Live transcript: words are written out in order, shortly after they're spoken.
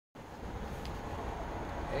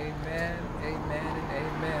Amen, amen, and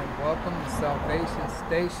amen. Welcome to Salvation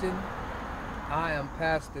Station. I am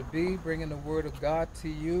Pastor B, bringing the Word of God to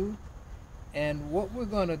you. And what we're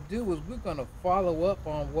going to do is we're going to follow up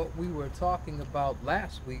on what we were talking about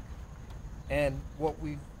last week. And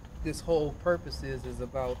this whole purpose is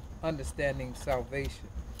about understanding salvation.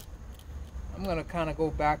 I'm going to kind of go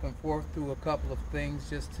back and forth through a couple of things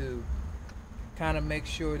just to kind of make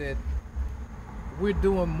sure that we're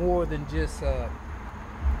doing more than just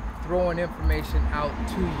throwing information out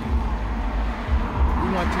to you.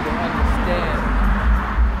 We want you to understand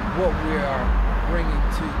what we are bringing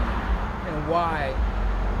to you and why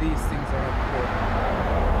these things are important.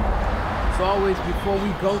 So always before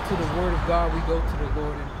we go to the Word of God, we go to the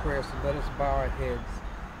Lord in prayer. So let us bow our heads.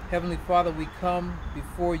 Heavenly Father, we come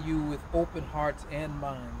before you with open hearts and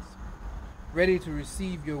minds, ready to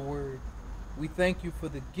receive your word. We thank you for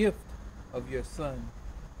the gift of your Son,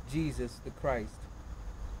 Jesus the Christ,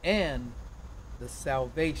 and the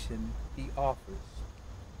salvation he offers.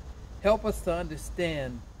 Help us to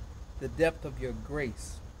understand the depth of your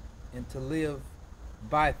grace and to live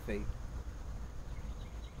by faith.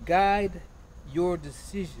 Guide your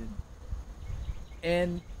decision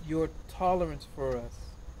and your tolerance for us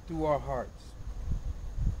through our hearts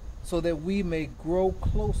so that we may grow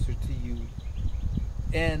closer to you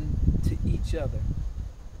and to each other.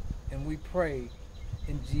 And we pray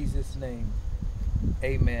in Jesus' name.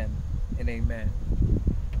 Amen and amen.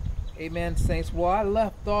 Amen, saints. Well, I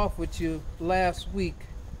left off with you last week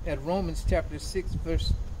at Romans chapter 6,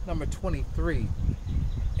 verse number 23.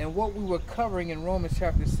 And what we were covering in Romans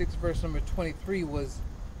chapter 6, verse number 23 was,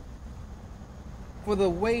 for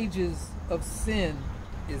the wages of sin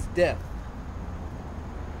is death,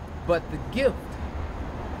 but the gift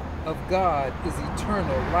of God is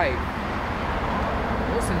eternal life.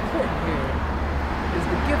 What's important here is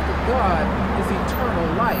the gift of God is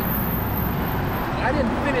eternal life. I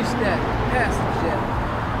didn't finish that passage yet.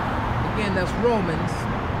 Again, that's Romans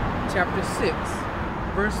chapter 6,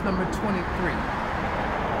 verse number 23.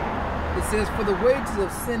 It says, for the wages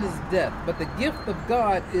of sin is death, but the gift of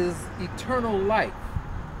God is eternal life.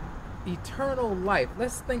 Eternal life.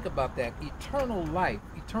 Let's think about that. Eternal life.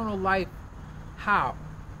 Eternal life, how?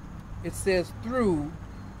 It says through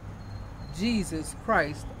Jesus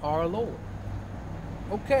Christ our Lord.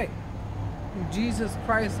 Okay. Through Jesus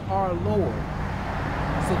Christ our Lord.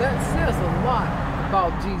 So that says a lot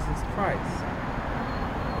about Jesus Christ.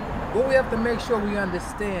 What we have to make sure we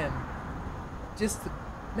understand, just to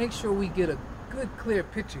make sure we get a good, clear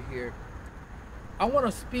picture here, I want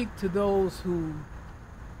to speak to those who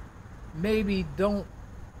maybe don't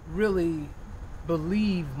really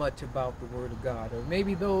believe much about the Word of God, or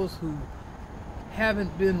maybe those who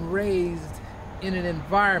haven't been raised in an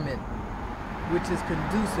environment which is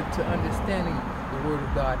conducive to understanding the Word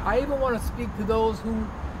of God. I even want to speak to those who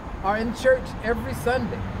are in church every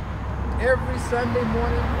Sunday. Every Sunday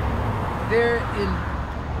morning, they're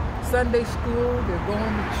in Sunday school, they're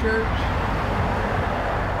going to church,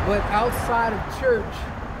 but outside of church,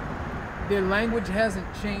 their language hasn't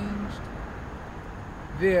changed.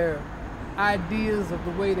 Their ideas of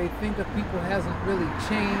the way they think of people hasn't really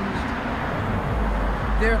changed.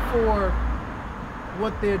 Therefore,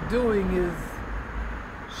 what they're doing is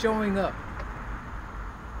showing up.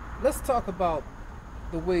 Let's talk about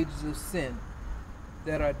the wages of sin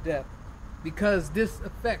that are death, because this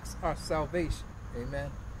affects our salvation. Amen.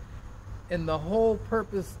 And the whole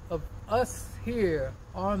purpose of us here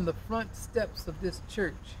on the front steps of this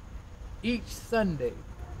church each Sunday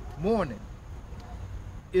morning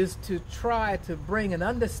is to try to bring an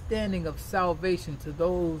understanding of salvation to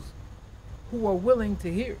those who are willing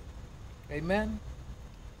to hear it. Amen.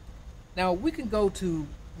 Now we can go to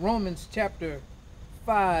Romans chapter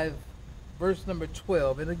 5, verse number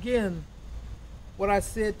 12. And again, what I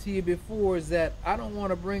said to you before is that I don't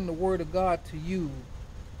want to bring the Word of God to you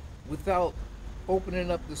without opening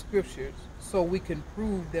up the scriptures so we can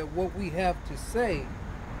prove that what we have to say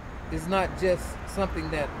is not just something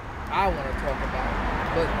that I want to talk about,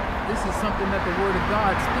 but this is something that the Word of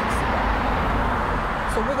God speaks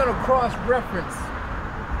about. So we're going to cross-reference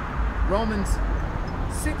Romans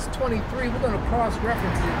 6:23. We're going to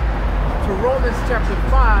cross-reference it to Romans chapter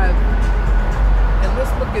 5, and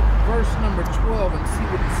let's look at verse number 12 and see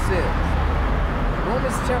what it says.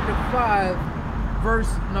 Romans chapter 5,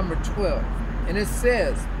 verse number 12. And it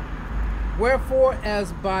says, wherefore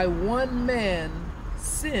as by one man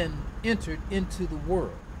sin entered into the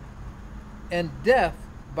world, and death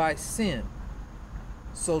by sin,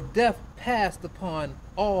 so death passed upon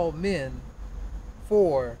all men,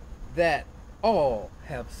 for that all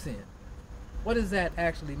have sinned. What does that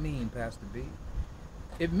actually mean, Pastor B?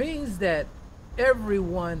 It means that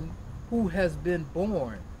everyone who has been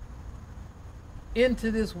born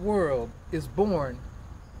into this world is born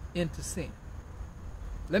into sin.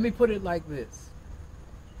 Let me put it like this.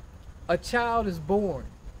 A child is born.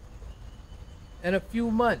 In a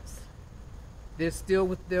few months, they're still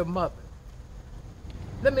with their mother.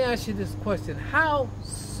 Let me ask you this question. How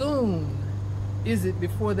soon is it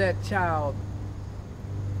before that child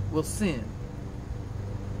will sin?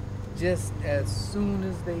 Just as soon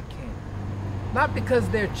as they can. Not because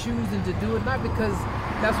they're choosing to do it, not because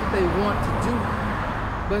that's what they want to do,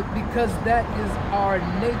 but because that is our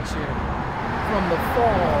nature from the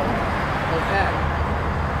fall of Adam.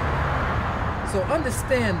 So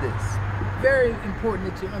understand this. Very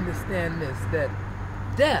important that you understand this, that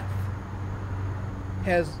death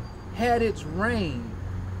has had its reign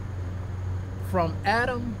from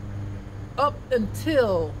Adam up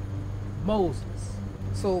until Moses.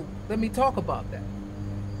 So let me talk about that.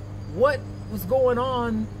 What was going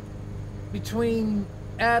on between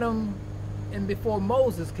Adam and before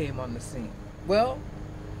Moses came on the scene? Well,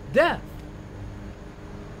 death.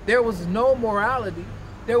 There was no morality.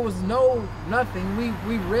 There was no nothing.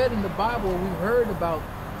 We read in the Bible, we've heard about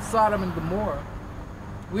Sodom and Gomorrah.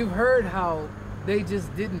 We've heard how they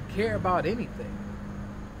just didn't care about anything.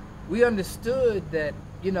 We understood that,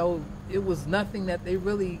 you know, it was nothing that they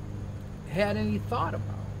really had any thought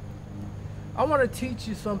about. I want to teach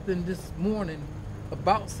you something this morning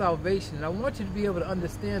about salvation. And I want you to be able to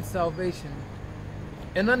understand salvation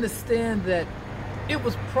and understand that it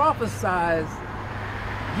was prophesied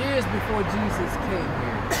years before Jesus came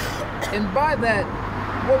here. And by that,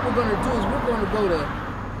 what we're going to do is we're going to go to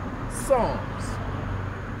Psalms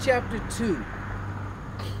chapter 2.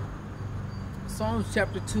 Psalms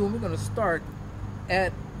chapter 2, and we're going to start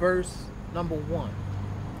at verse number 1.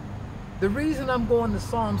 The reason I'm going to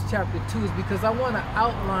Psalms chapter 2 is because I want to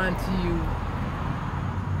outline to you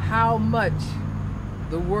how much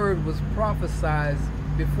the word was prophesied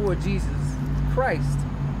before Jesus Christ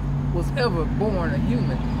was ever born a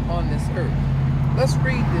human on this earth. Let's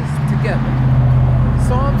read this together.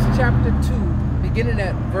 Psalms chapter 2, beginning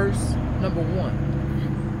at verse number 1.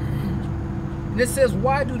 And it says,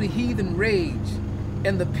 "Why do the heathen rage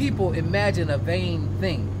and the people imagine a vain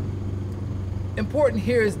thing?" Important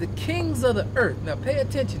here is the kings of the earth. Now pay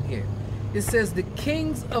attention here. It says the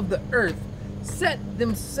kings of the earth set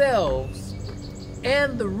themselves,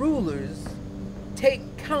 and the rulers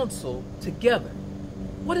take counsel together.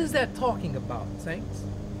 What is that talking about, saints?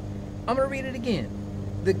 I'm going to read it again.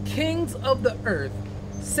 The kings of the earth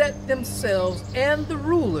set themselves, and the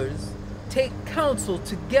rulers take counsel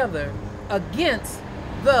together against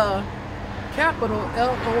the capital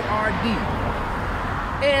Lord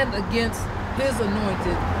and against his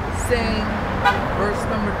anointed, saying, verse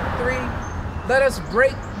number 3, "Let us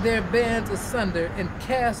break their bands asunder and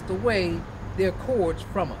cast away their cords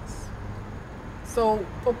from us." So,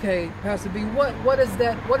 okay, Pastor B, what is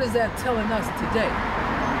that telling us today?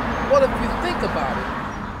 Well, if you think about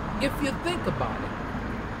it,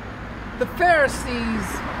 the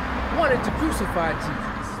Pharisees wanted to crucify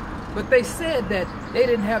Jesus, but they said that they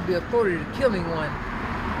didn't have the authority to kill anyone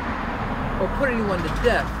or put anyone to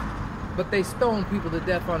death, but they stoned people to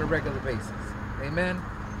death on a regular basis. Amen?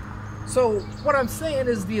 So what I'm saying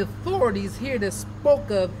is the authorities here that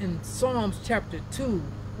spoke of in Psalms chapter 2,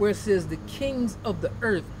 where it says the kings of the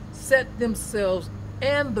earth set themselves,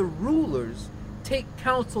 and the rulers take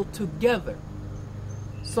counsel together.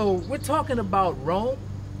 So we're talking about Rome,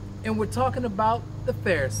 and we're talking about the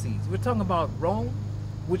Pharisees. We're talking about Rome,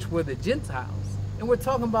 which were the Gentiles, and we're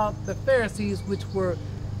talking about the Pharisees, which were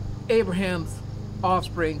Abraham's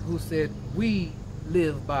offspring, who said, "We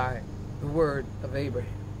live by the word of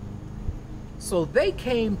Abraham." So they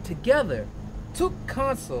came together, took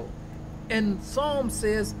counsel, and Psalm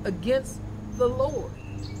says, against the Lord.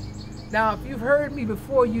 Now, if you've heard me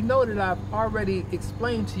before, you know that I've already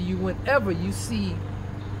explained to you, whenever you see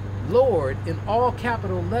Lord in all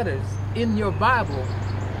capital letters in your Bible,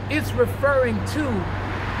 it's referring to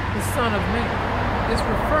the Son of Man. It's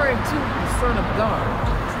referring to the Son of God.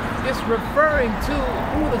 It's referring to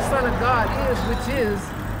who the Son of God is, which is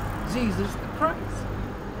Jesus Christ.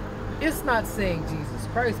 It's not saying Jesus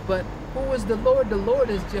Christ, but who is the Lord? The Lord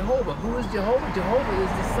is Jehovah. Who is Jehovah? Jehovah is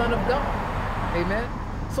the Son of God. Amen?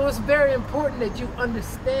 So it's very important that you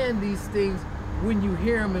understand these things when you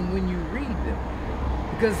hear them and when you read them.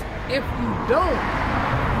 Because if you don't,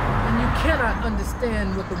 then you cannot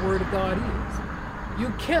understand what the Word of God is.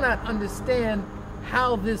 You cannot understand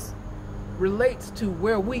how this relates to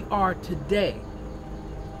where we are today.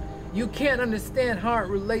 You can't understand how it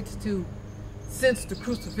relates to since the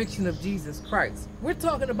crucifixion of Jesus Christ. We're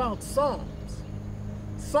talking about Psalms.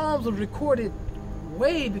 Psalms were recorded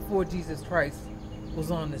way before Jesus Christ was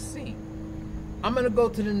on the scene. I'm going to go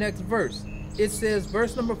to the next verse. It says,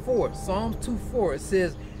 verse number 4, Psalms 2:4.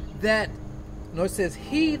 It says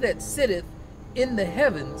he that sitteth in the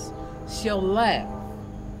heavens shall laugh.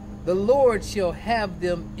 The Lord shall have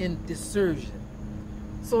them in dispersion.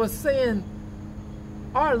 So it's saying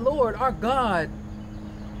our Lord, our God,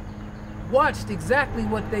 watched exactly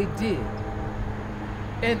what they did.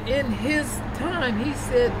 And in his time, he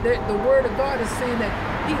said that the word of God is saying that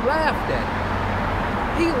he laughed at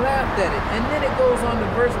it. He laughed at it. And then it goes on to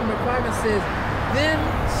verse number 5 and says, then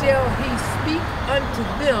shall he speak unto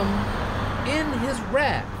them in his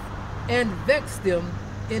wrath and vex them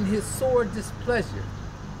in his sore displeasure.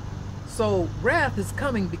 So wrath is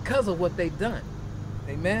coming because of what they've done.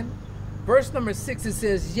 Amen. Verse number 6, it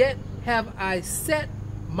says, yet have I set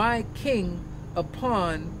my king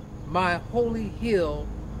upon my holy hill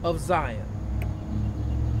of Zion.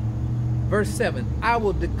 Verse 7, I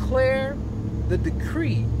will declare the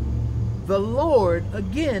decree. The Lord,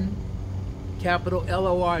 again, capital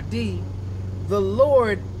L-O-R-D, the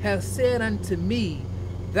Lord has said unto me,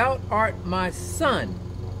 thou art my son.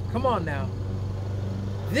 Come on now.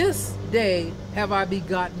 This day have I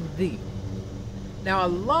begotten thee. Now, a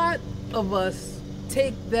lot of us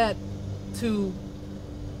take that to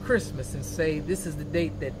Christmas and say this is the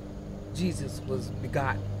date that Jesus was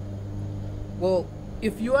begotten. Well,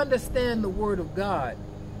 if you understand the word of God,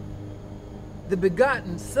 the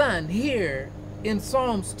begotten son here in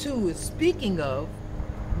Psalms 2 is speaking of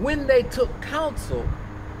when they took counsel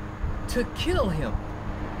to kill him.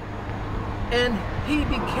 And he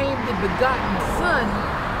became the begotten son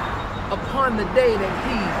upon the day that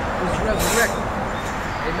he was resurrected.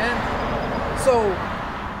 Amen. So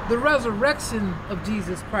the resurrection of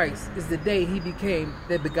Jesus Christ is the day he became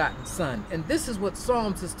the begotten son. And this is what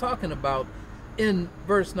Psalms is talking about in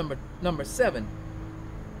verse number 7.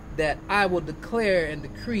 That I will declare and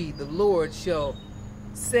decree, the Lord shall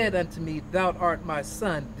said unto me, thou art my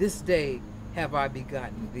son, this day have I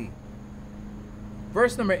begotten thee.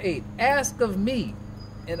 Verse number 8, ask of me,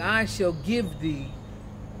 and I shall give thee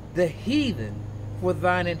the heathen for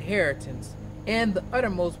thine inheritance, and the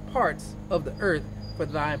uttermost parts of the earth for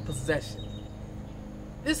thine possession.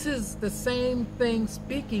 This is the same thing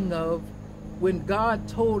speaking of when God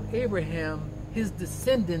told Abraham his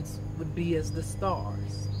descendants would be as the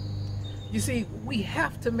stars. You see, we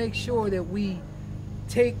have to make sure that we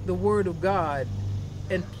take the word of God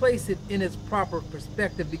and place it in its proper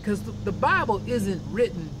perspective, because the Bible isn't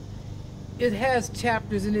written, it has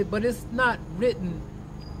chapters in it, but it's not written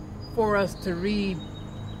for us to read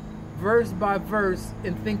verse by verse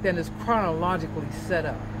and think that it's chronologically set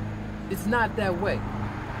up. It's not that way.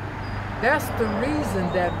 That's the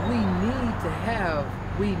reason that we need to have,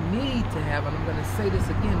 and I'm going to say this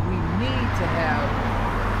again, we need to have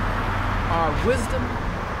our wisdom,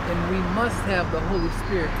 and we must have the Holy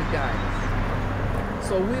Spirit to guide us.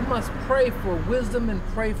 So we must pray for wisdom and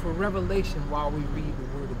pray for revelation while we read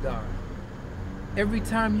the Word of God. Every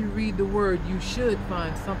time you read the Word, you should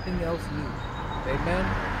find something else new. Amen.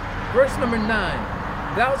 Verse number 9,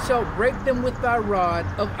 thou shalt break them with thy rod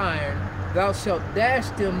of iron, thou shalt dash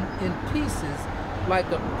them in pieces like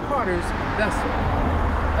a potter's vessel.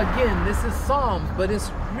 Again, this is Psalms, but it's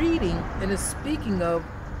reading and it's speaking of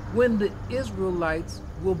when the Israelites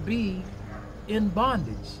will be in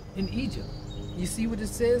bondage in Egypt. You see what it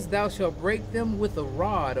says? Thou shalt break them with a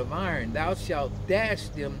rod of iron. Thou shalt dash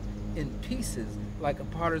them in pieces like a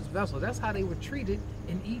potter's vessel. That's how they were treated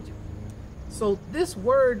in Egypt. So this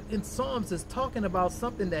word in Psalms is talking about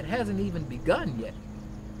something that hasn't even begun yet.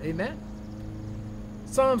 Amen.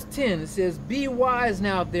 Psalms 10, it says, be wise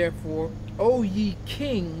now, therefore, O ye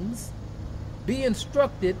kings, be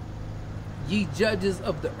instructed, ye judges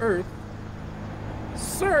of the earth,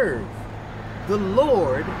 serve the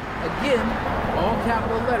Lord, again, all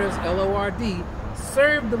capital letters, L-O-R-D,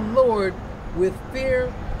 serve the Lord with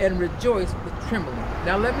fear and rejoice with trembling.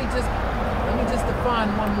 Now let me just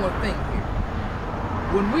define one more thing here.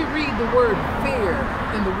 When we read the word fear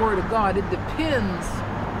in the Word of God, it depends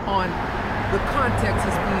on the context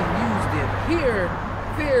it's being used in. Here,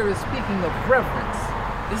 fear is speaking of reverence.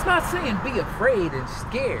 It's not saying be afraid and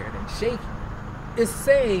scared and shaky. It's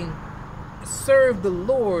saying serve the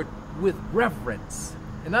Lord with reverence.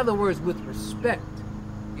 In other words, with respect,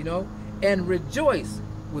 you know, and rejoice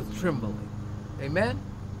with trembling. Amen.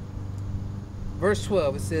 Verse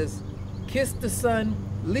 12, it says, kiss the Son,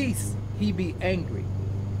 lest he be angry,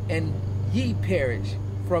 and ye perish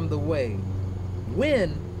from the way,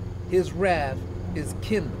 when his wrath is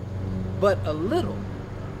kindled. but a little.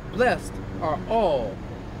 Blessed are all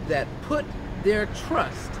that put their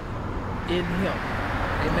trust in him.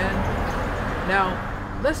 Amen. Now,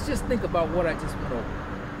 let's just think about what I just went over.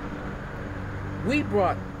 We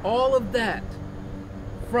brought all of that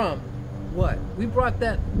from what? We brought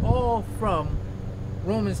that all from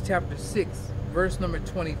Romans chapter 6, verse number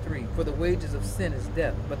 23. For the wages of sin is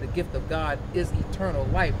death, but the gift of God is eternal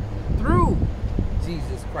life through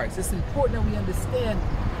Jesus Christ. It's important that we understand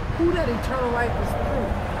who that eternal life is through.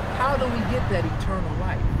 How do we get that eternal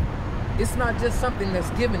life? It's not just something that's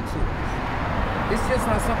given to us. It's just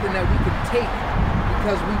not something that we can take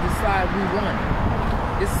because we decide we want it.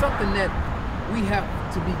 It's something that we have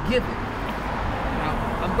to be given.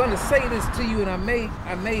 Now, I'm going to say this to you, and I may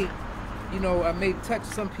touch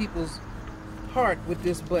some people's heart with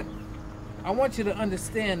this, but I want you to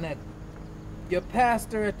understand that your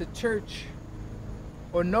pastor at the church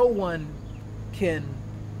or no one can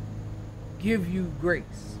give you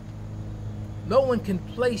grace. No one can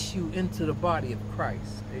place you into the body of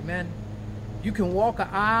Christ. Amen. You can walk an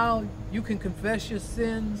aisle, you can confess your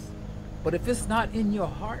sins, but if it's not in your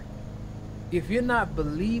heart, if you're not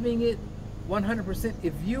believing it 100%,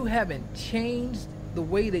 if you haven't changed the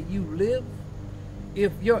way that you live,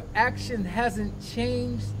 if your action hasn't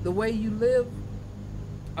changed the way you live,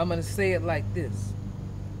 I'm going to say it like this.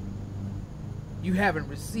 You haven't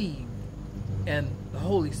received, and the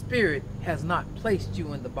Holy Spirit has not placed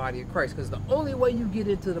you in the body of Christ. Because the only way you get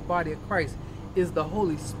into the body of Christ is the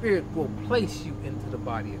Holy Spirit will place you into the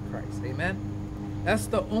body of Christ. Amen? That's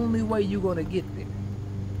the only way you're going to get there.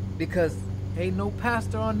 Because ain't no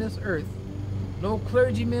pastor on this earth, no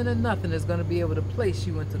clergyman or nothing is going to be able to place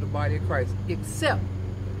you into the body of Christ except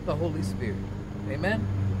the Holy Spirit. Amen?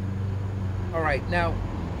 All right, now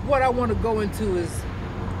what I want to go into is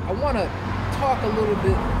I want to talk a little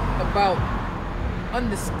bit about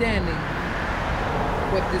understanding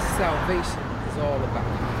what this salvation is all about.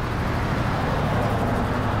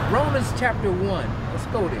 Romans chapter 1. Let's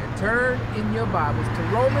go there. Turn in your Bibles to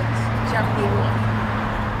Romans chapter 1.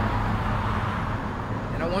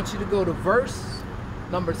 And I want you to go to verse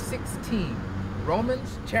number 16.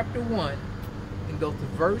 Romans chapter 1 and go to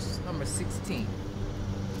verse number 16.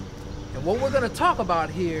 And what we're going to talk about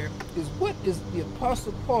here is what is the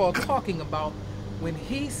Apostle Paul talking about when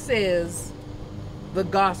he says the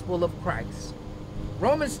gospel of Christ.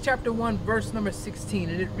 Romans chapter 1 verse number 16,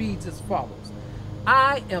 and it reads as follows.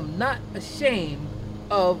 I am not ashamed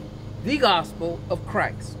of the gospel of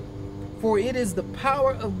Christ, for it is the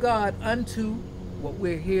power of God unto what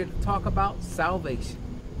we're here to talk about, salvation.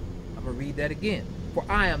 I'm going to read that again. For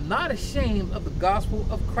I am not ashamed of the gospel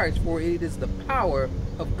of Christ, for it is the power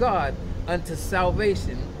of God unto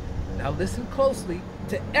salvation. Now listen closely,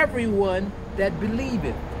 to everyone that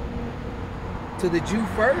believeth, to the Jew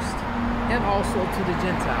first, and also to the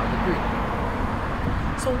Gentile, the Greek.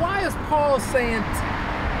 So why is Paul saying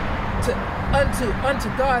unto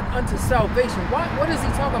God, unto salvation? What is he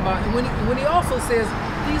talking about? And when he also says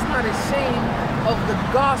he's not ashamed of the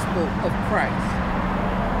gospel of Christ,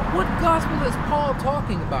 what gospel is Paul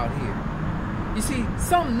talking about here? You see,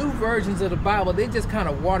 some new versions of the Bible, they just kind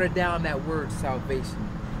of water down that word salvation.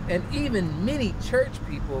 And even many church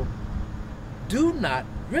people do not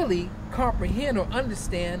really comprehend or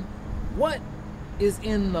understand what is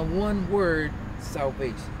in the one word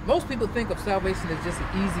salvation. Most people think of salvation as just an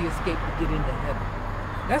easy escape to get into heaven.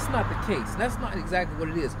 That's not the case. That's not exactly what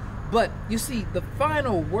it is. But you see, the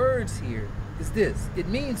final words here is this. It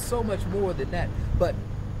means so much more than that. But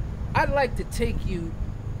I'd like to take you,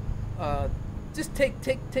 just take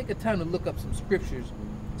a time to look up some scriptures.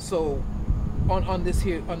 So on this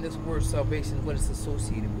word salvation, what it's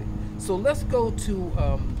associated with. So let's go to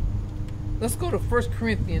 1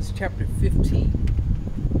 Corinthians chapter 15.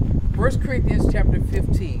 1 Corinthians chapter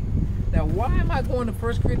 15. Now, why am I going to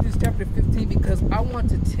 1 Corinthians chapter 15? Because I want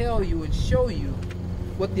to tell you and show you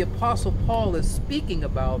what the Apostle Paul is speaking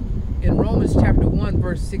about in Romans chapter 1,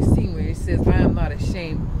 verse 16, where he says, I am not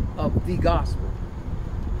ashamed of the gospel.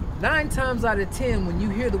 9 times out of 10, when you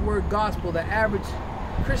hear the word gospel, the average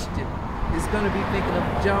Christian is going to be thinking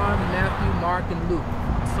of John, Matthew, Mark, and Luke,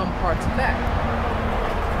 some parts of that.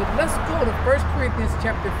 But let's go to 1 Corinthians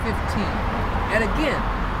chapter 15. And again,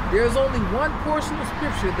 there's only one portion of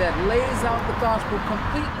scripture that lays out the gospel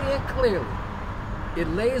completely and clearly. It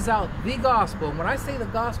lays out the gospel. And when I say the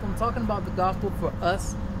gospel, I'm talking about the gospel for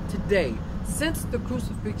us today, since the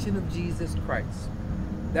crucifixion of Jesus Christ.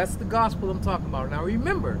 That's the gospel I'm talking about. Now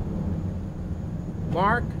remember,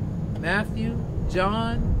 Mark, Matthew,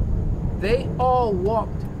 John, they all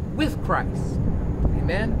walked with Christ.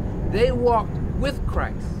 Amen? They walked with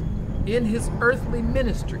Christ in his earthly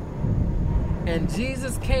ministry. And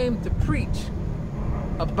Jesus came to preach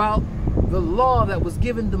about the law that was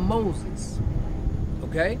given to Moses.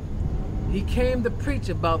 Okay? He came to preach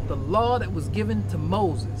about the law that was given to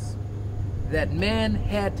Moses that man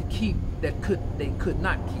had to keep, that they could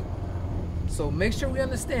not keep. So make sure we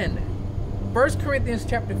understand that. 1 Corinthians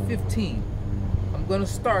chapter 15. I'm going to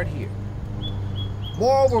start here.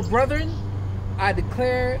 Moreover, brethren, I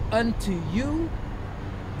declare unto you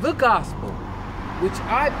the gospel which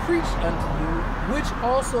I preached unto you, which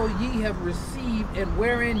also ye have received, and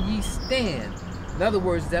wherein ye stand. In other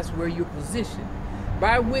words, that's where you're positioned.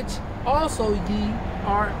 By which also ye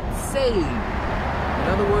are saved. In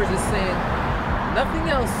other words, it's saying nothing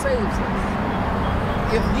else saves us.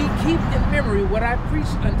 If ye keep in memory what I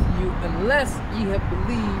preached unto you, unless ye have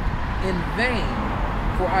believed in vain.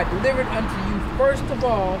 For I delivered unto you first of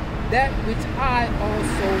all that which I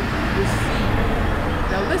also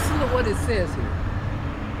received. Now listen to what it says here.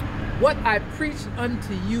 What I preached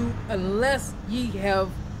unto you, unless ye have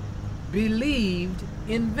believed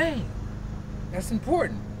in vain. That's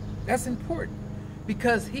important. That's important.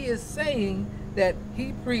 Because he is saying that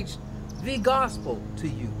he preached the gospel to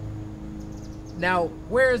you. Now,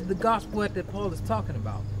 where is the gospel that Paul is talking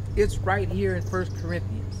about? It's right here in 1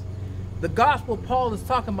 Corinthians. The gospel Paul is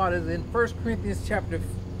talking about is in 1 Corinthians chapter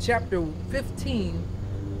 15,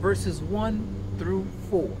 verses 1 through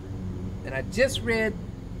 4. And I just read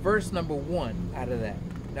verse number 1 out of that.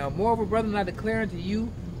 Now, moreover, brethren, I declare unto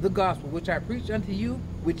you the gospel which I preached unto you,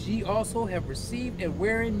 which ye also have received, and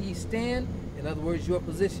wherein ye stand. In other words, your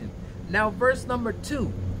position. Now, verse number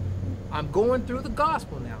 2. I'm going through the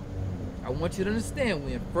gospel now. I want you to understand,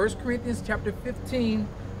 we're in 1 Corinthians chapter 15.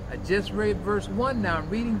 I just read verse 1. Now I'm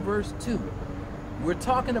reading verse 2. We're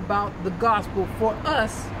talking about the gospel for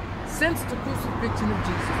us since the crucifixion of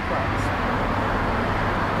Jesus Christ.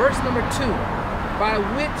 Verse number 2. By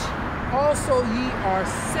which also ye are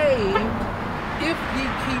saved, if ye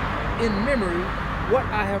keep in memory what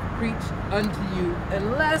I have preached unto you,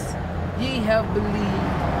 unless ye have believed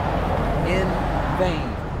in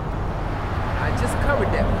vain. I just covered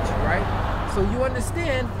that with you, right? So you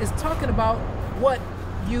understand, it's talking about what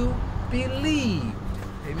you believed.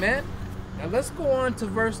 Amen? Now let's go on to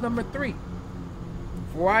verse number 3.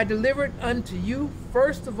 For I delivered unto you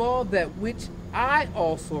first of all that which I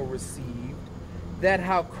also received, that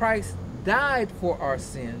how Christ died for our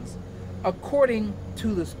sins according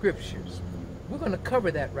to the scriptures. We're going to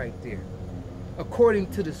cover that right there.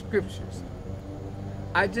 According to the scriptures.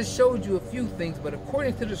 I just showed you a few things, but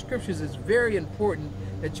according to the scriptures, it's very important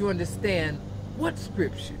that you understand what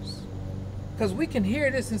scriptures. Because we can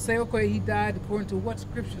hear this and say, okay, he died according to what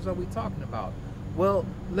scriptures are we talking about? Well,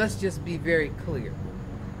 let's just be very clear.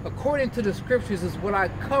 According to the scriptures is what I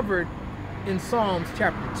covered in Psalms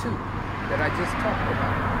chapter 2 that I just talked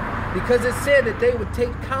about. Because it said that they would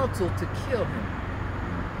take counsel to kill him.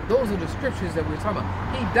 Those are the scriptures that we're talking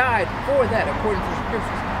about. He died for that according to the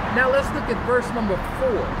scriptures. Now let's look at verse number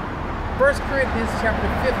 4. 1 Corinthians chapter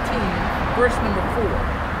 15, verse number 4.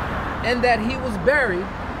 And that he was buried,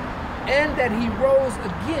 and that he rose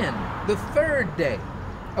again the third day,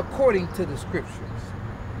 according to the scriptures.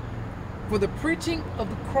 For the preaching of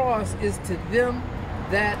the cross is to them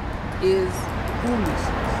that is foolishness.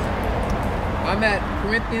 I'm at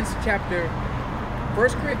 1 Corinthians chapter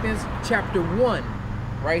 1,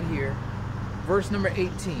 right here, verse number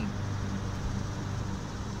 18.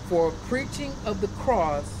 For preaching of the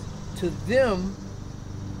cross to them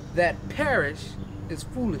that perish is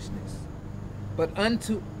foolishness, but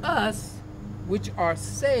unto us which are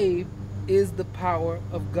saved is the power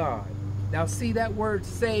of God. Now see, that word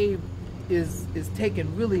saved is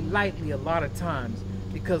taken really lightly a lot of times,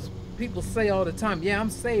 because people say all the time, yeah, I'm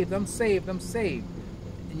saved, I'm saved, I'm saved.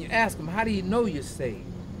 And you ask them, how do you know you're saved?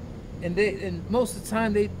 And most of the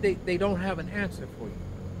time they don't have an answer for you.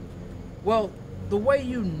 Well, the way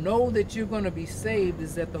you know that you're going to be saved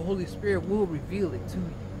is that the Holy Spirit will reveal it to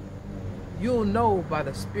you. You'll know by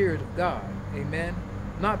the Spirit of God. Amen.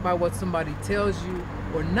 Not by what somebody tells you,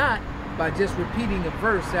 or not by just repeating a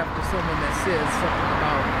verse after someone that says something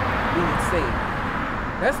about being saved.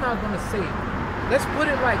 That's not going to save you. Let's put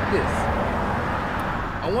it like this.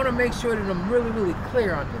 I want to make sure that I'm really, really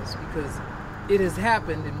clear on this, because it has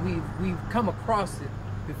happened and we've come across it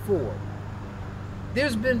before.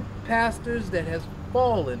 There's been pastors that has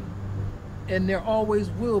fallen, and there always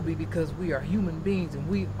will be, because we are human beings and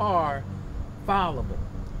we are fallible.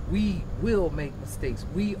 We will make mistakes.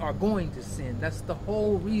 We are going to sin. That's the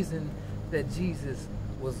whole reason that Jesus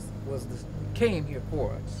came here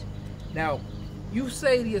for us. Now, you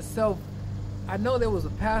say to yourself, I know there was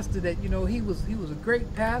a pastor that, you know, he was a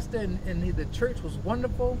great pastor and the church was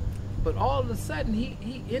wonderful, But all of a sudden,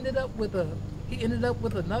 he ended up with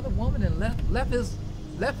another woman and left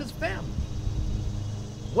his family.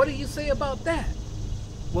 What do you say about that?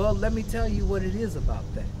 Well, let me tell you what it is about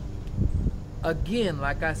that. Again,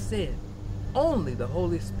 like I said, only the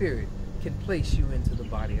Holy Spirit can place you into the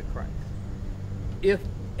body of Christ. If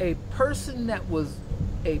a person that was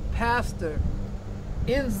a pastor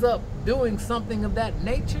ends up doing something of that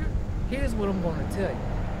nature, here's what I'm going to tell you.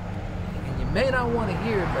 And you may not want to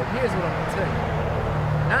hear it, but here's what I'm going to tell you.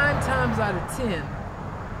 9 times out of 10,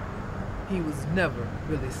 he was never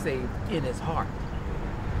really saved in his heart.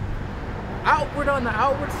 Outward, on the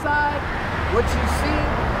outward side, what you see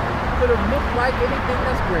could have looked like anything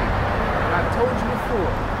that's great. But I've told you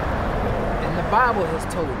before, and the Bible has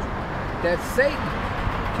told you, that Satan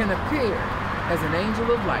can appear as an angel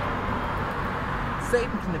of light.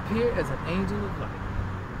 Satan can appear as an angel of light.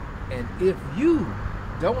 And if you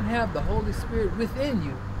don't have the Holy Spirit within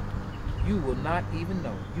you, you will not even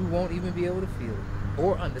know. You won't even be able to feel it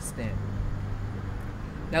or understand it.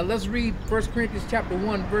 Now let's read 1 Corinthians chapter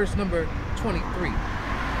 1, verse number 23.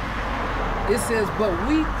 It says, "But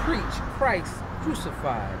we preach Christ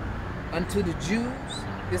crucified. Unto the Jews,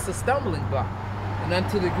 it's a stumbling block, and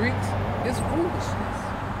unto the Greeks, it's foolishness."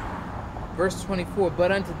 Verse 24,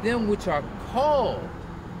 "But unto them which are called,"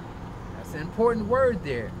 that's an important word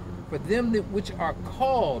there, "for them that which are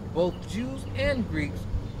called, both Jews and Greeks,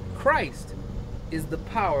 Christ is the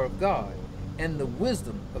power of God and the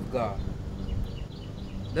wisdom of God."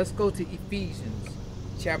 Let's go to Ephesians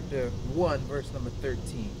chapter 1, verse number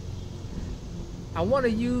 13. I want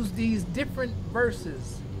to use these different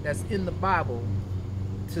verses that's in the Bible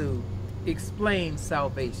to explain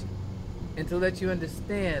salvation and to let you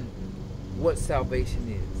understand what salvation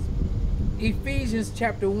is. Ephesians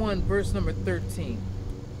chapter 1, verse number 13.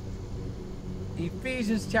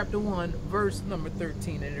 Ephesians chapter 1, verse number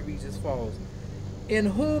 13, and it reads as follows. "In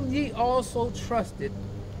whom ye also trusted,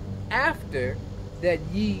 after that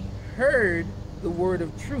ye heard the word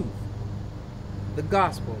of truth, the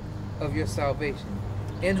gospel of your salvation,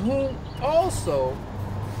 in whom also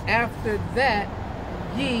after that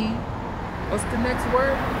ye," what's the next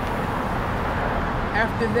word?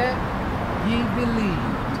 "After that ye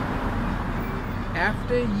believed."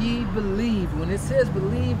 After ye believed. When it says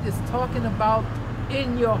believed, it's talking about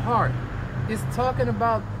in your heart. It's talking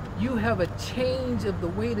about you have a change of the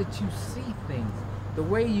way that you see things, the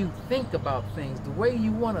way you think about things, the way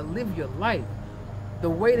you want to live your life, the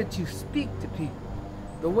way that you speak to people,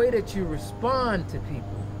 the way that you respond to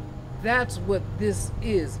people. That's what this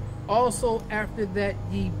is. Also after that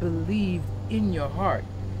ye believed in your heart.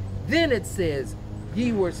 Then it says,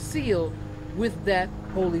 ye were sealed with that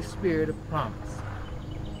Holy Spirit of promise.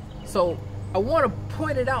 So I want to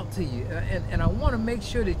point it out to you, and I want to make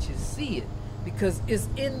sure that you see it, because it's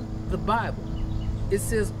in the Bible. It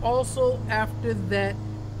says, also after that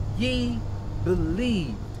ye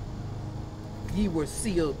believed, ye were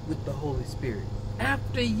sealed with the Holy Spirit.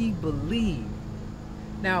 After ye believed.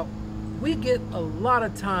 Now, we get a lot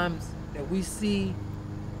of times that we see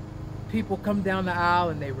people come down the aisle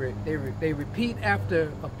and they repeat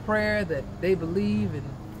after a prayer that they believe,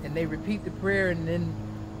 and they repeat the prayer, and then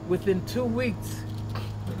within 2 weeks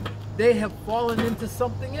they have fallen into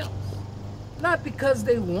something else. Not because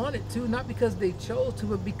they wanted to, not because they chose to,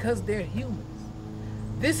 but because they're humans.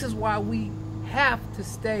 This is why we have to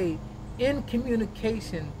stay in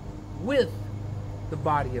communication with the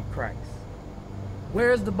body of Christ.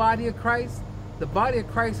 Where is the body of Christ? The body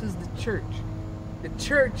of Christ is the church. The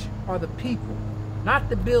church are the people, not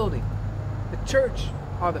the building. The church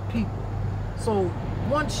are the people. So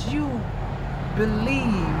once you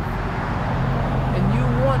believe and you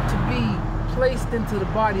want to be placed into the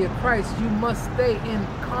body of Christ, you must stay in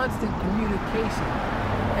constant communication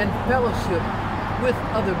and fellowship with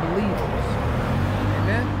other believers.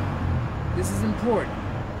 Amen? This is important.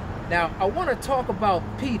 Now, I want to talk about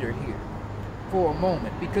Peter here for a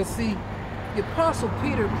moment, because see, the Apostle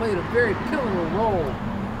Peter played a very pivotal role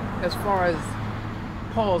as far as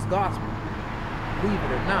Paul's gospel, believe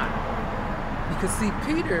it or not. Because see,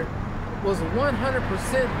 Peter was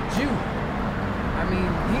 100% Jew. I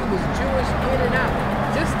mean, he was Jewish in and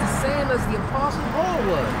out, just the same as the Apostle Paul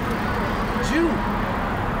was, Jew.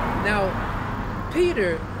 Now,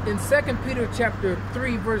 Peter, in 2 Peter chapter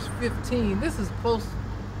 3, verse 15, this is close,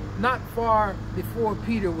 not far before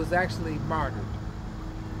Peter was actually martyred.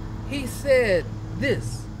 He said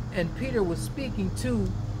this, and Peter was speaking to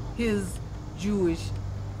his Jewish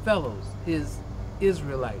fellows, his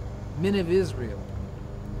Israelite, men of Israel.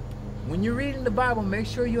 When you're reading the Bible, make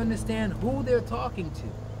sure you understand who they're talking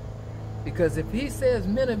to. Because if he says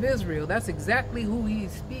men of Israel, that's exactly who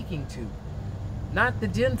he's speaking to. Not the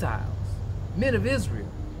Gentiles, men of Israel.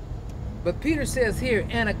 But Peter says here,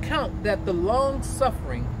 an account that the long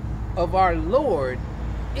suffering of our Lord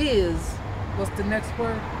is, what's the next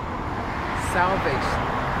word? Salvation.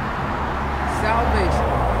 Salvation.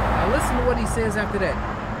 Now listen to what he says after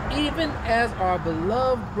that. Even as our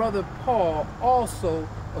beloved brother Paul also,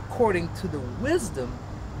 according to the wisdom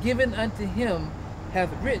given unto him,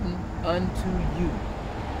 hath written unto you.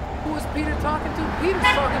 Who is Peter talking to? Peter's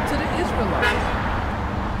talking to the Israelites.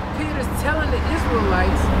 Peter's telling the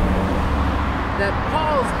Israelites that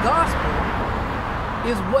Paul's gospel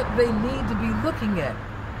is what they need to be looking at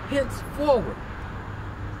henceforward.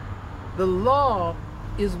 The law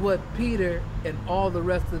is what Peter and all the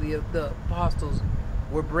rest of the apostles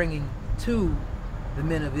were bringing to the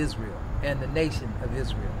men of Israel and the nation of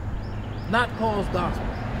Israel. Not Paul's gospel.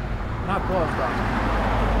 Not Paul's gospel.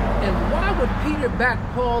 And why would Peter back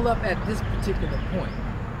Paul up at this particular point?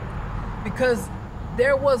 Because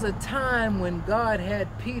there was a time when God had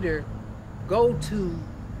Peter go to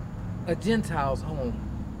a Gentile's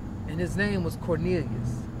home, and his name was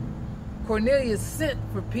Cornelius. Cornelius sent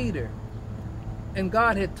for Peter, and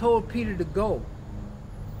God had told Peter to go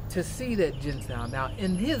to see that Gentile. Now,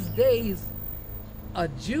 in his days, a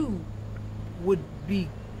Jew wouldn't be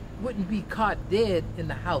caught dead in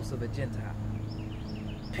the house of a Gentile.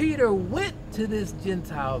 Peter went to this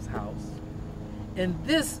Gentile's house, and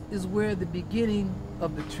this is where the beginning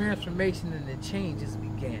of the transformation and the changes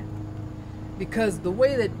began. Because the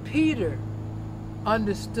way that Peter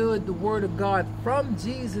understood the word of God from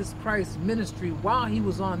Jesus Christ's ministry while he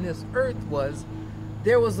was on this earth was,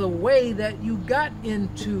 there was a way that you got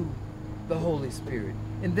into the Holy Spirit.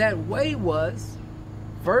 And that way was,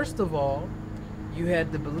 first of all, you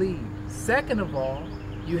had to believe. Second of all,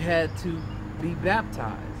 you had to be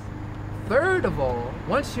baptized. Third of all,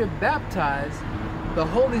 once you're baptized, the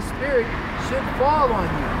Holy Spirit should fall on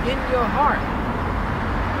you, in your heart.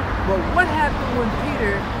 But what happened when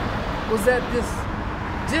Peter was at this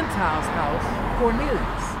Gentile's house,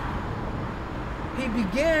 Cornelius? He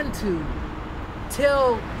began to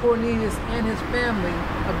tell Cornelius and his family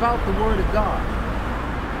about the Word of God.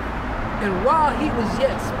 And while he was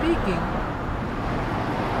yet speaking,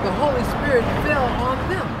 the Holy Spirit fell on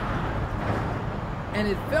them. And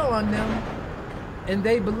it fell on them, and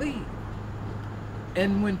they believed.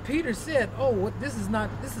 And when Peter said, "Oh, this is not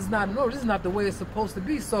the way it's supposed to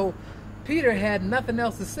be," so Peter had nothing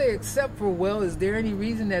else to say except for, well, is there any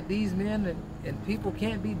reason that these men and people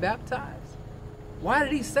can't be baptized? Why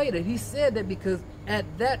did he say that? He said that because at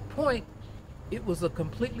that point, it was a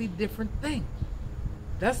completely different thing.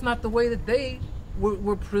 That's not the way that they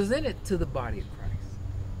were presented to the body of Christ.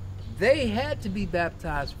 They had to be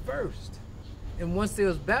baptized first. And once they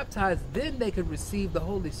was baptized, then they could receive the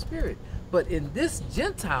Holy Spirit. But in this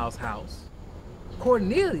Gentile's house,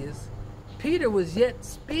 Cornelius, Peter was yet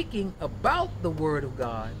speaking about the Word of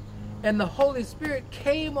God, and the Holy Spirit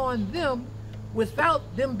came on them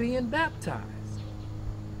without them being baptized.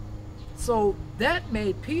 So that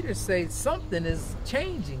made Peter say something is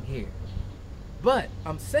changing here. But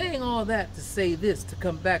I'm saying all that to say this, to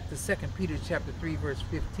come back to 2 Peter chapter 3, verse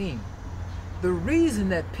 15. The reason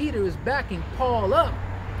that Peter is backing Paul up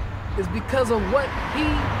is because of what he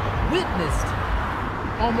witnessed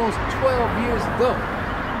almost 12 years ago.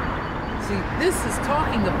 See, this is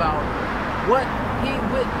talking about what he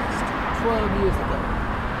witnessed 12 years ago.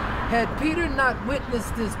 Had Peter not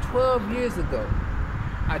witnessed this 12 years ago,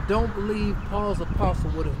 I don't believe Paul's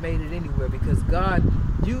apostle would have made it anywhere, because God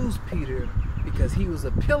used Peter because he was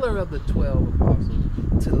a pillar of the 12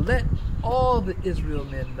 apostles to let all the Israel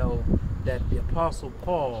men know that the apostle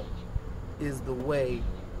Paul is the way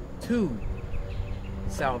to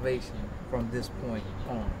salvation from this point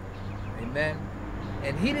on. Amen.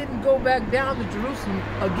 And he didn't go back down to Jerusalem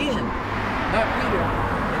again, not Peter.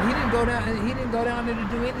 And he didn't go down there to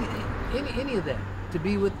do any of that, to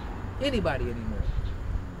be with anybody anymore.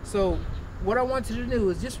 So what I want you to do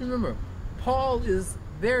is just remember, Paul is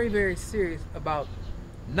very, very serious about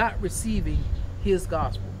not receiving his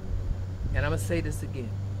gospel. And I'm going to say this again.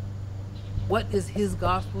 What is his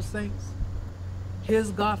gospel, saints?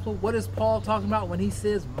 His gospel, what is Paul talking about when he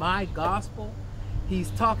says my gospel?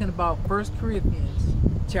 He's talking about 1 Corinthians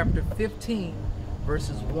chapter 15,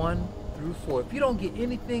 verses 1 through 4. If you don't get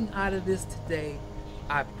anything out of this today,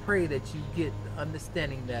 I pray that you get the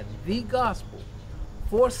understanding that the gospel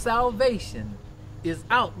for salvation is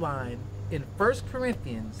outlined in 1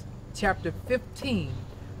 Corinthians chapter 15,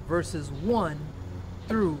 verses 1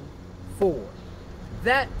 through 4.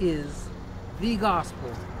 That is the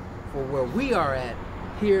gospel for where we are at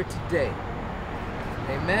here today.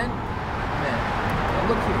 Amen? Amen. Now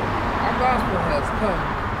look here. Our gospel has come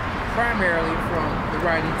primarily from the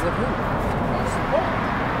writings of who? Apostle Paul,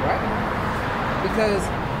 right? Because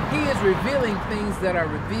he is revealing things that are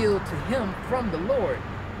revealed to him from the Lord.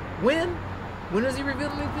 When? When is he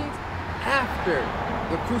revealing these things? After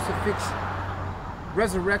the crucifixion,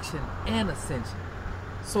 resurrection, and ascension.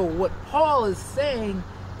 So what Paul is saying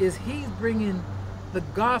is he's bringing the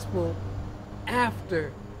gospel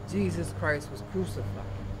after Jesus Christ was crucified.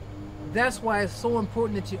 That's why it's so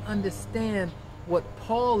important that you understand what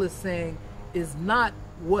Paul is saying is not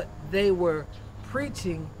what they were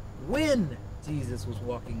preaching when Jesus was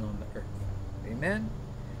walking on the earth. Amen?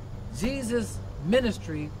 Jesus'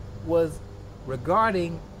 ministry was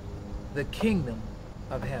regarding the kingdom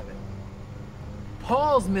of heaven.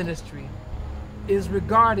 Paul's ministry is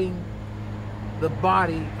regarding the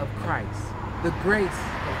body of Christ, the grace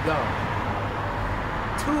of God.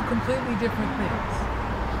 Two completely different things.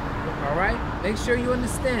 All right? Make sure you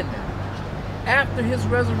understand that. After his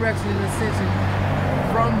resurrection and ascension,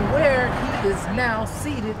 from where he is now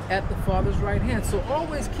seated at the Father's right hand. So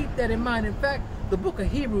always keep that in mind. In fact, the book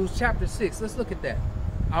of Hebrews chapter 6, let's look at that.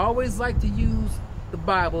 I always like to use the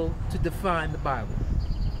Bible to define the Bible.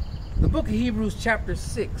 The book of Hebrews chapter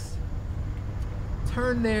 6.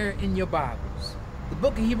 Turn there in your Bibles. The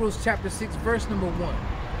book of Hebrews chapter 6 verse number 1.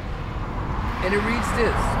 And it reads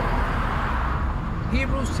this.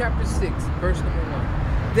 Hebrews chapter 6 verse number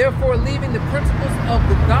 1. Therefore, leaving the principles of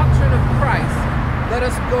the doctrine of Christ, let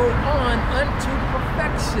us go on unto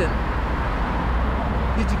perfection.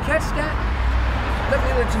 Did you catch that? Let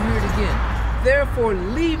me let you hear it again. Therefore,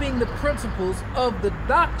 leaving the principles of the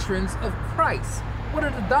doctrines of Christ. What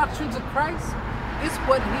are the doctrines of Christ? It's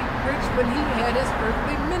what he preached when he had his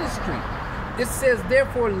earthly ministry. It says,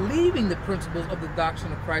 therefore, leaving the principles of the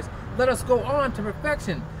doctrine of Christ, let us go on to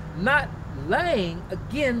perfection, not laying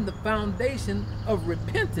again the foundation of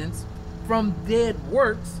repentance from dead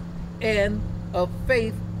works and of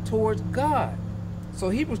faith towards God. So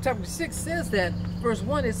Hebrews chapter 6 says that, verse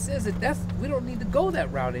 1, it says that we don't need to go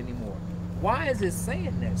that route anymore. Why is it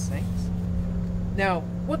saying that, saints? Now,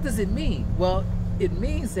 what does it mean? Well, it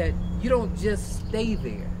means that you don't just stay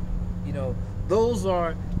there. You know, those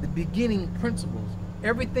are the beginning principles.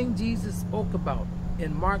 Everything Jesus spoke about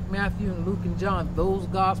in Mark, Matthew, and Luke, and John, those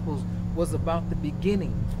gospels was about the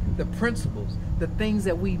beginning, the principles, the things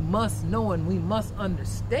that we must know and we must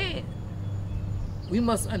understand. We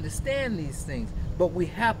must understand these things, but we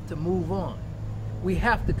have to move on. We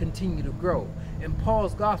have to continue to grow. And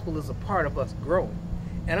Paul's gospel is a part of us growing.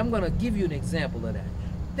 And I'm going to give you an example of that.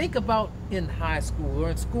 Think about in high school or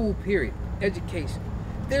in school period, education.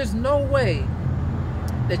 There's no way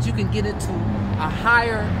that you can get into a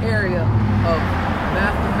higher area of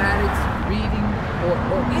mathematics, reading, or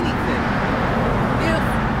anything if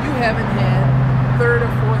you haven't had 3rd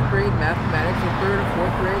or 4th grade mathematics or 3rd or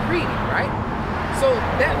 4th grade reading, right? So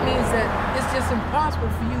that means that it's just impossible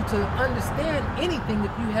for you to understand anything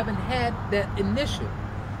if you haven't had that initial.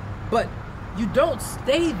 But you don't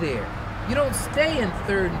stay there. You don't stay in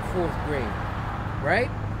 3rd and 4th grade,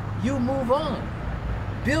 right? You move on,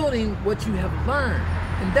 building what you have learned.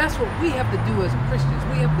 And that's what we have to do as Christians.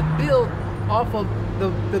 We have to build off of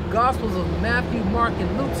the Gospels of Matthew, Mark,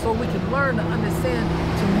 and Luke so we can learn to understand,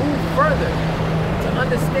 to move further, to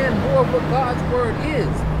understand more of what God's Word is.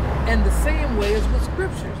 And the same way as with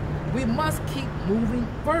Scriptures. We must keep moving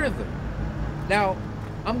further. Now,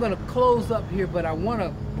 I'm going to close up here, but I want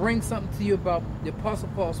to bring something to you about the Apostle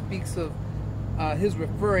Paul speaks of his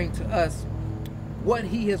referring to us, what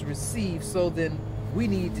he has received, so then we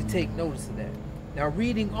need to take notice of that. Now,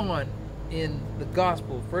 reading on in the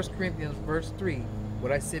Gospel, 1 Corinthians verse 3,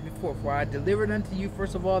 what I said before, for I delivered unto you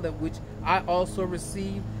first of all that which I also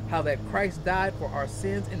received, how that Christ died for our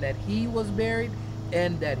sins, and that he was buried,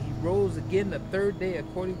 and that he rose again the 3rd day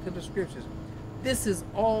according to the Scriptures. This is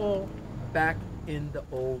all back in the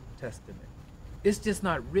Old Testament. It's just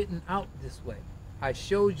not written out this way. I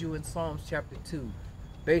showed you in Psalms chapter 2,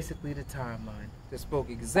 basically the timeline that spoke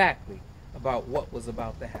exactly about what was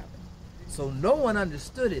about to happen. So no one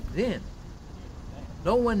understood it then.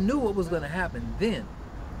 No one knew what was going to happen then.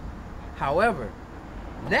 However,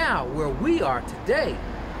 now where we are today,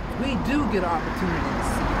 we do get an opportunity to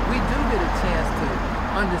see. We do get a chance to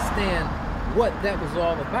understand what that was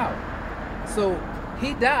all about. So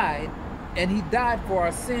he died, and he died for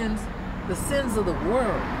our sins, the sins of the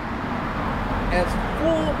world, as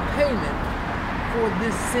full payment for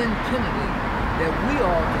this sin penalty that we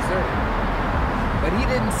all deserve. But he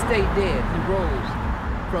didn't stay dead. He rose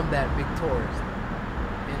from that victoriously.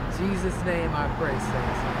 In Jesus' name I pray,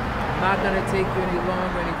 saints. not going to take you any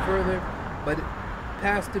longer, any further, but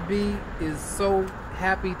Pastor B is so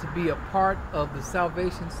happy to be a part of the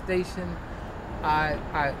Salvation Station. I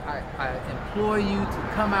implore you to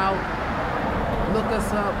come out, look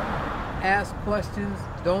us up, ask questions,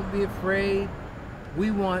 don't be afraid. We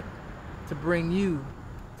want to bring you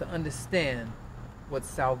to understand what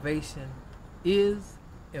salvation is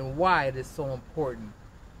and why it is so important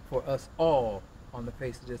for us all on the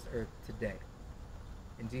face of this earth today.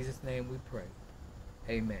 In Jesus' name we pray.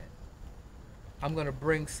 Amen. I'm going to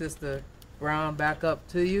bring Sister Brown back up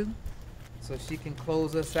to you so she can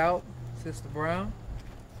close us out. Sister Brown.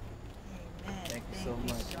 Amen. Thank you so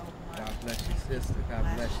much. God bless you, sister. God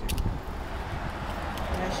bless you.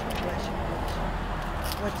 Bless you, bless you, bless you.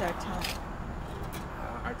 What's our time?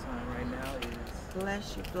 Our time right now is...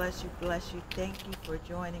 Bless you, bless you, bless you. Thank you for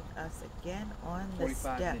joining us again on the 45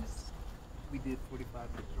 steps. minutes. We did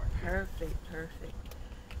 45 minutes right here. Perfect, perfect.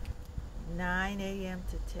 9 a.m.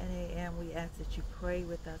 to 10 a.m. we ask that you pray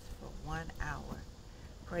with us for 1 hour.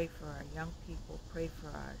 Pray for our young people. Pray for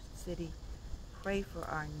our city. Pray for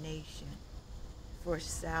our nation. For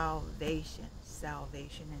salvation.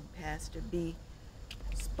 Salvation. And Pastor B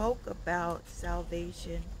spoke about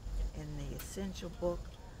salvation in the essential book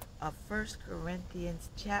of 1 Corinthians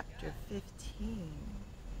chapter 15.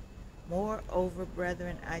 Moreover,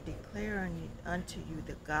 brethren, I declare unto you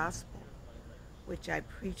the gospel which I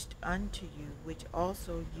preached unto you, which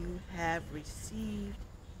also you have received,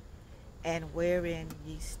 and wherein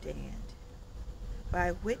ye stand,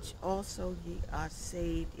 by which also ye are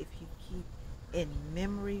saved, if you keep in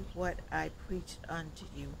memory what I preached unto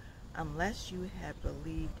you, unless you have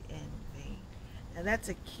believed in vain. Now that's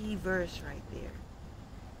a key verse right there.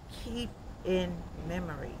 Keep in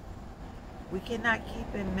memory. We cannot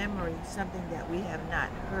keep in memory something that we have not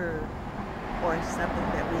heard or something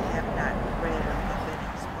that we have not read or have been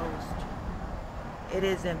exposed to. It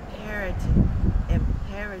is imperative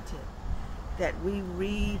that we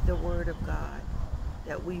read the Word of God,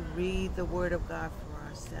 that we read the Word of God for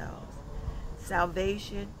ourselves.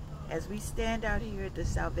 Salvation, as we stand out here at the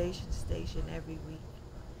Salvation Station every week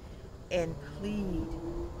and plead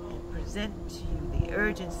and present to you the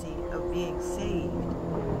urgency of being saved,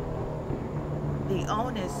 the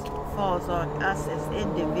onus falls on us as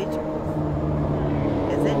individuals.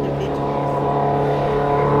 We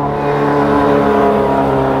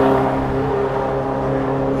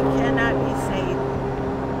cannot be saved,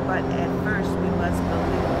 but at first we must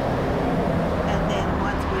believe. And then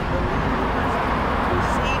once we believe, we must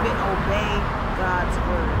receive and obey God's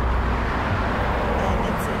word. And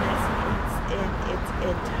it's in its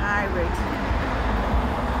entirety.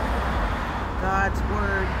 God's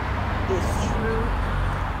word is true,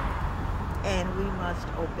 and we must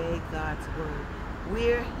obey God's word.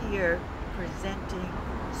 We're here presenting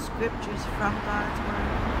scriptures from God's word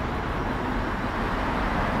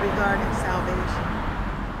regarding salvation,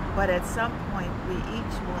 but at some point we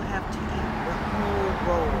each will have to eat the whole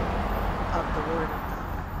roll of the word of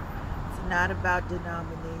God. It's not about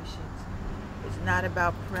denominations. It's not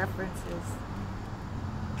about preferences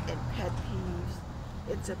and pet peeves.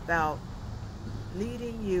 It's about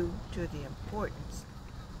leading you to the importance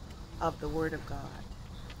of the Word of God,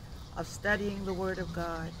 of studying the Word of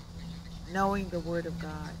God, knowing the Word of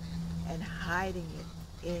God, and hiding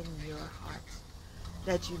it in your hearts,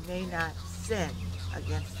 that you may not sin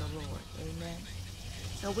against the Lord. Amen.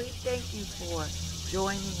 So we thank you for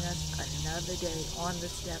joining us another day on the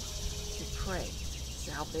steps to pray,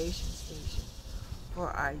 Salvation Station,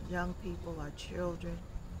 for our young people, our children,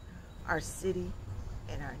 our city,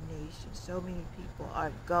 and our nation. So many people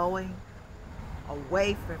are going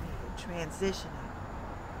away from you, transitioning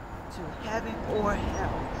to heaven or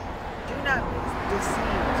hell. Do not be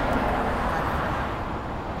deceived, my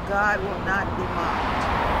friend. God will not be mocked.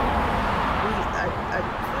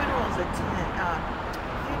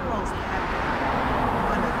 Funerals happen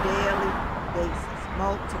on a daily basis,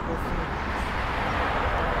 multiple funerals.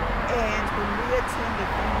 And when we attend a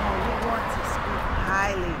funeral, we want to speak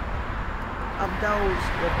highly of those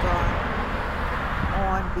who have gone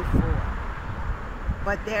on before.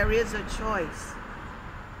 But there is a choice.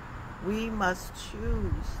 We must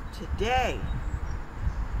choose today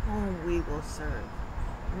whom we will serve.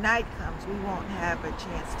 Night comes, we won't have a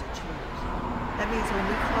chance to choose. That means when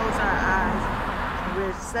we close our eyes and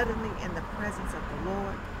we're suddenly in the presence of the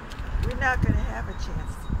Lord, we're not going to have a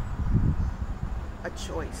chance, a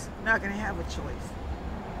choice. We're not going to have a choice.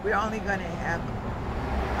 We're only going to have to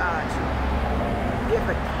give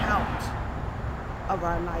account of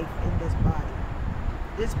our life in this body.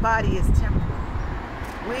 This body is temporal.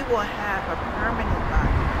 We will have a permanent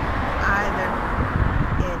body, either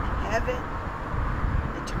in heaven,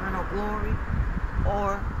 eternal glory,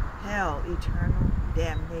 or hell, eternal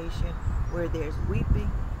damnation, where there's weeping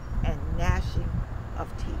and gnashing of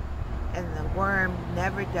teeth, and the worm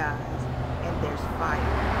never dies, and there's fire.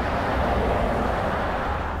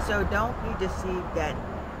 So don't be deceived that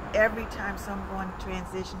every time someone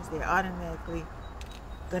transitions, they're automatically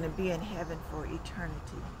going to be in heaven for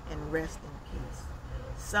eternity and rest in peace.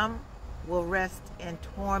 Some will rest in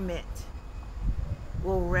torment.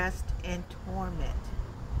 Will rest in torment.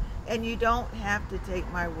 And you don't have to take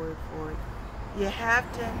my word for it. You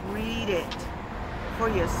have to read it for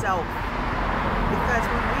yourself. Because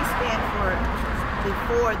when we stand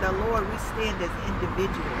before the Lord, we stand as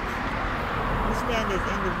individuals. We stand as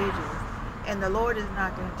individuals. And the Lord is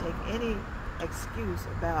not going to take any excuse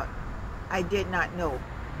about, I did not know.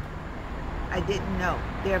 I didn't know.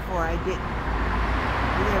 Therefore, I didn't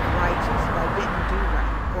live righteous, or I didn't do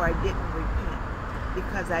right, or I didn't repent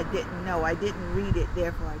because I didn't know. I didn't read it,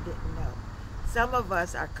 therefore I didn't know. Some of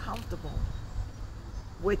us are comfortable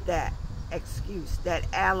with that excuse, that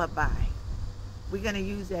alibi. We're going to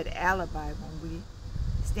use that alibi when we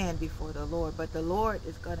stand before the Lord. But the Lord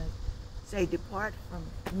is going to say, depart from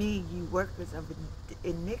me, you workers of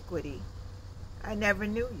iniquity. I never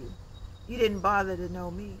knew you. You didn't bother to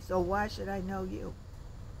know me, so why should I know you?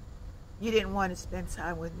 You didn't want to spend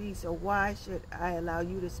time with me, so why should I allow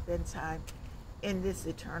you to spend time in this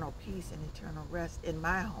eternal peace and eternal rest in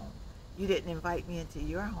my home? You didn't invite me into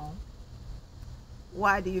your home.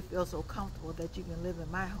 Why do you feel so comfortable that you can live in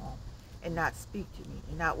my home and not speak to me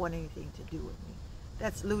and not want anything to do with me?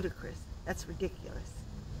 That's ludicrous. That's ridiculous.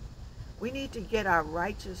 We need to get our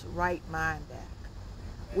righteous right mind back.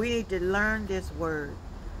 We need to learn this word,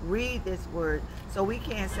 read this word, so we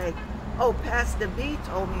can't say, oh, Pastor B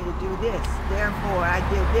told me to do this, therefore I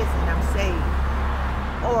did this and I'm saved.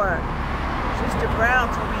 Or Sister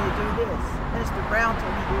Brown told me to do this, Minister Brown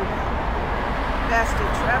told me to do that, Pastor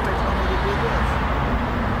Trevor told me to do this,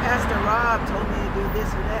 Pastor Rob told me to do this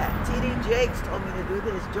or that, T.D. Jakes told me to do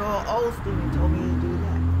this, Joel Osteen told me to do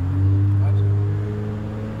that.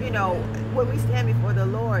 You know, when we stand before the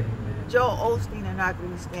Lord, Joel Osteen are not going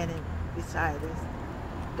to be standing beside us.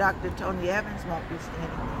 Dr. Tony Evans won't be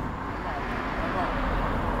standing there.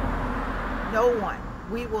 No one.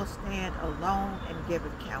 We will stand alone and give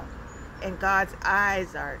account. And God's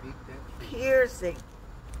eyes are piercing.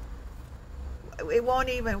 It won't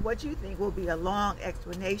even, what you think will be a long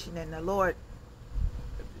explanation and the Lord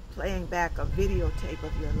playing back a videotape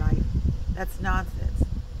of your life. That's nonsense.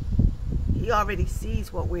 He already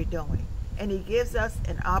sees what we're doing. And he gives us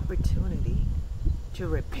an opportunity to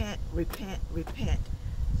repent, repent, repent.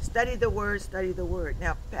 Study the word, study the word.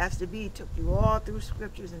 Now, Pastor B took you all through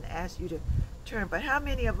scriptures and asked you to turn. But how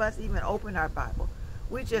many of us even open our Bible?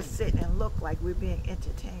 We just sit and look like we're being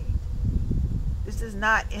entertained. This is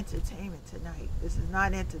not entertainment tonight. This is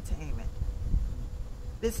not entertainment.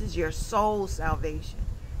 This is your soul salvation.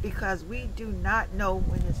 Because we do not know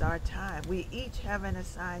when is our time. We each have an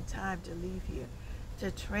assigned time to leave here, to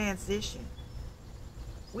transition.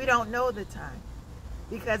 We don't know the time.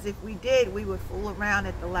 Because if we did, we would fool around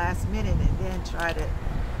at the last minute and then try to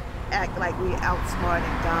act like we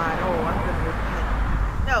outsmarting God. Oh, I'm going to repent.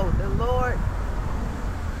 No, the Lord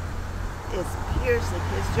is piercing.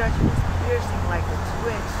 His judgment is piercing like a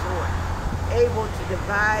two-edged sword, able to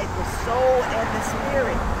divide the soul and the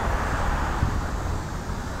spirit.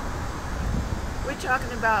 We're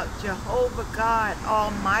talking about Jehovah God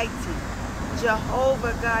Almighty.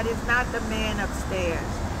 Jehovah God is not the man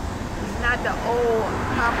upstairs. He's not the old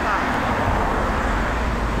papa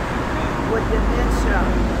with dementia,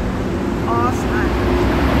 Alzheimer's.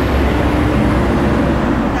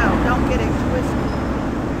 No, don't get it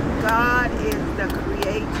twisted. God is the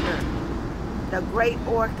creator, the great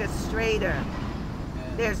orchestrator.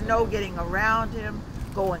 There's no getting around him,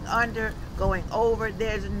 going under, going over.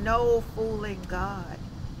 There's no fooling God.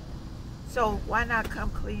 So why not come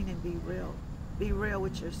clean and be real? Be real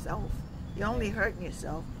with yourself. You're only hurting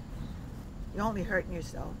yourself. You're only hurting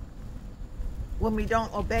yourself. When we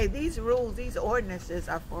don't obey these rules, these ordinances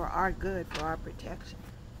are for our good, for our protection.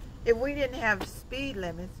 If we didn't have speed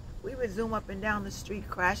limits, we would zoom up and down the street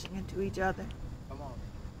crashing into each other. Come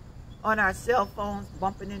On our cell phones,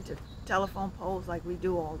 bumping into telephone poles like we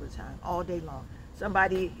do all the time, all day long.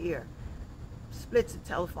 Somebody here splits a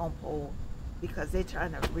telephone pole because they're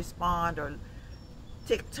trying to respond, or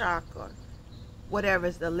TikTok or whatever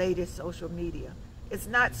is the latest social media. It's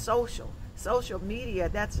not social. Social media,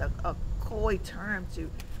 that's a coy term to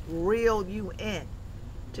reel you in,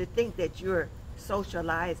 to think that you're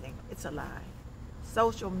socializing. It's a lie.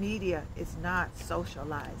 Social media is not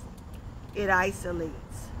socializing. It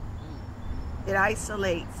isolates. It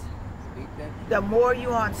isolates. The more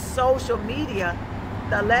you're on social media,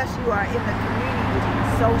 the less you are in the community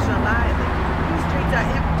socializing. These streets are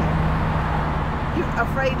empty. You're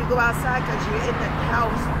afraid to go outside because you're in the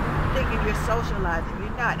house thinking you're socializing.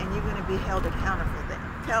 You're not, and you're going to be held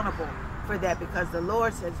accountable for that, because the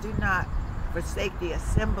Lord says, do not forsake the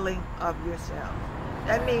assembling of yourselves.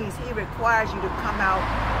 That means he requires you to come out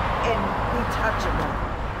and be touchable.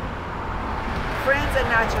 Friends are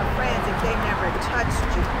not your friends if they never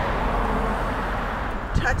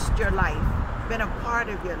touched your life, been a part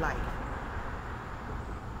of your life.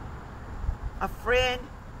 A friend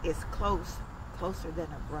is closer than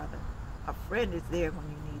a brother. A friend is there when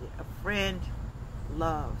you need it. A friend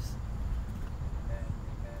loves.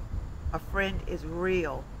 A friend is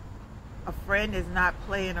real. A friend is not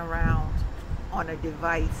playing around on a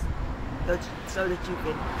device so that you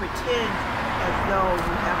can pretend as though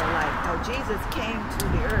you have a life. No, Jesus came to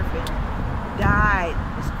the earth and died,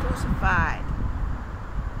 was crucified.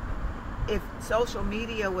 If social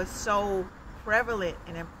media was so prevalent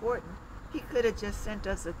and important, he could have just sent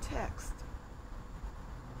us a text,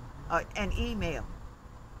 an email,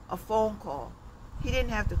 a phone call. He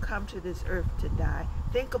didn't have to come to this earth to die.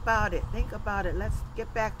 Think about it. Think about it. Let's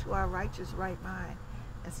get back to our righteous right mind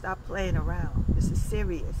and stop playing around. This is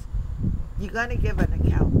serious. You're going to give an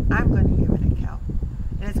account. I'm going to give an account.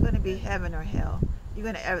 And it's going to be heaven or hell. You're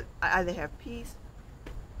going to either have peace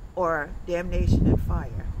or damnation and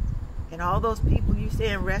fire. And all those people you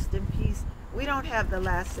saying rest in peace, we don't have the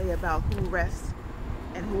last say about who rests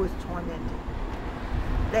and who is tormented.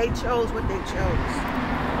 They chose what they chose,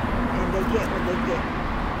 and they get what they get.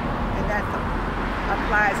 And that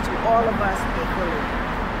applies to all of us equally.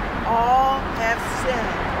 All have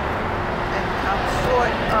sinned and come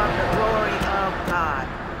short of the glory of God.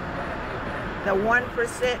 The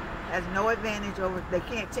 1% has no advantage over, they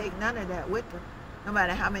can't take none of that with them, no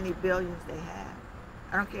matter how many billions they have.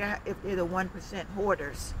 I don't care if they're the 1%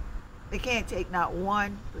 hoarders. They can't take not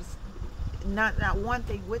one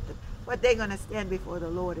thing with them. But they're going to stand before the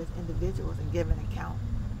Lord as individuals and give an account.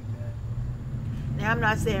 Now, I'm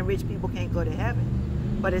not saying rich people can't go to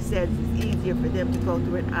heaven, but it says it's easier for them to go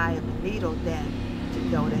through an eye of a needle than to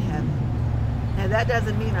go to heaven. Now, that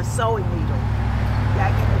doesn't mean a sewing needle.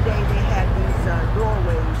 Back in the day, they had these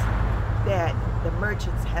doorways that the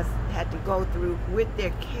merchants had to go through with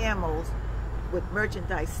their camels, with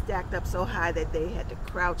merchandise stacked up so high that they had to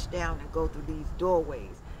crouch down and go through these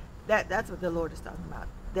doorways. That's what the Lord is talking about,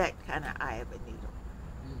 that kind of eye of a needle.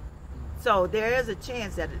 So there is a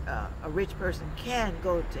chance that a rich person can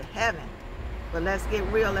go to heaven, but let's get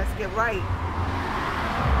real, let's get right.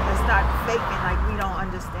 Let's start faking like we don't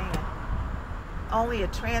understand. Only a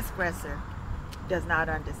transgressor does not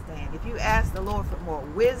understand. If you ask the Lord for more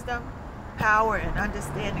wisdom, power, and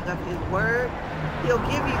understanding of his word, he'll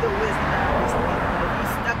give you the wisdom and understanding. But if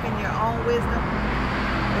you're stuck in your own wisdom,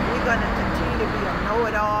 if we're going to continue to be a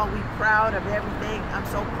know-it-all, we proud of everything. I'm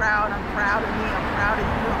so proud. I'm proud of me. I'm proud of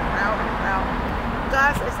you. I'm proud. I'm proud.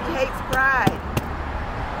 God says he hates pride.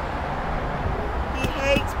 He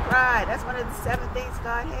hates pride. That's one of the 7 things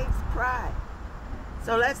God hates, pride.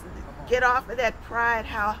 So let's get off of that pride,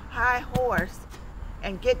 high horse,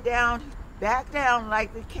 and get down, back down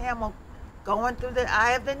like the camel going through the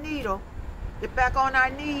eye of the needle. Get back on our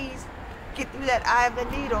knees. Get through that eye of the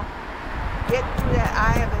needle. Get through that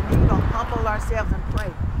eye of the needle. Humble ourselves and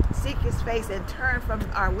pray. Seek his face and turn from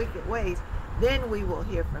our wicked ways. Then we will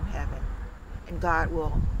hear from heaven. And God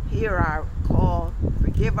will hear our call,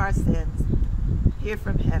 forgive our sins, hear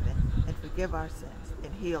from heaven, and forgive our sins,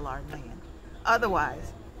 and heal our land.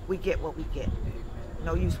 Otherwise, we get what we get.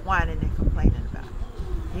 No use whining and complaining about it.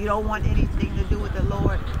 You don't want anything to do with the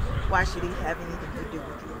Lord, why should he have anything to do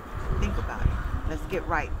with you? Think about it. Let's get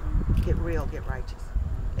right, get real, get righteous.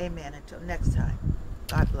 Amen. Until next time,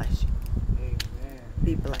 God bless you. Amen.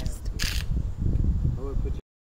 Be blessed.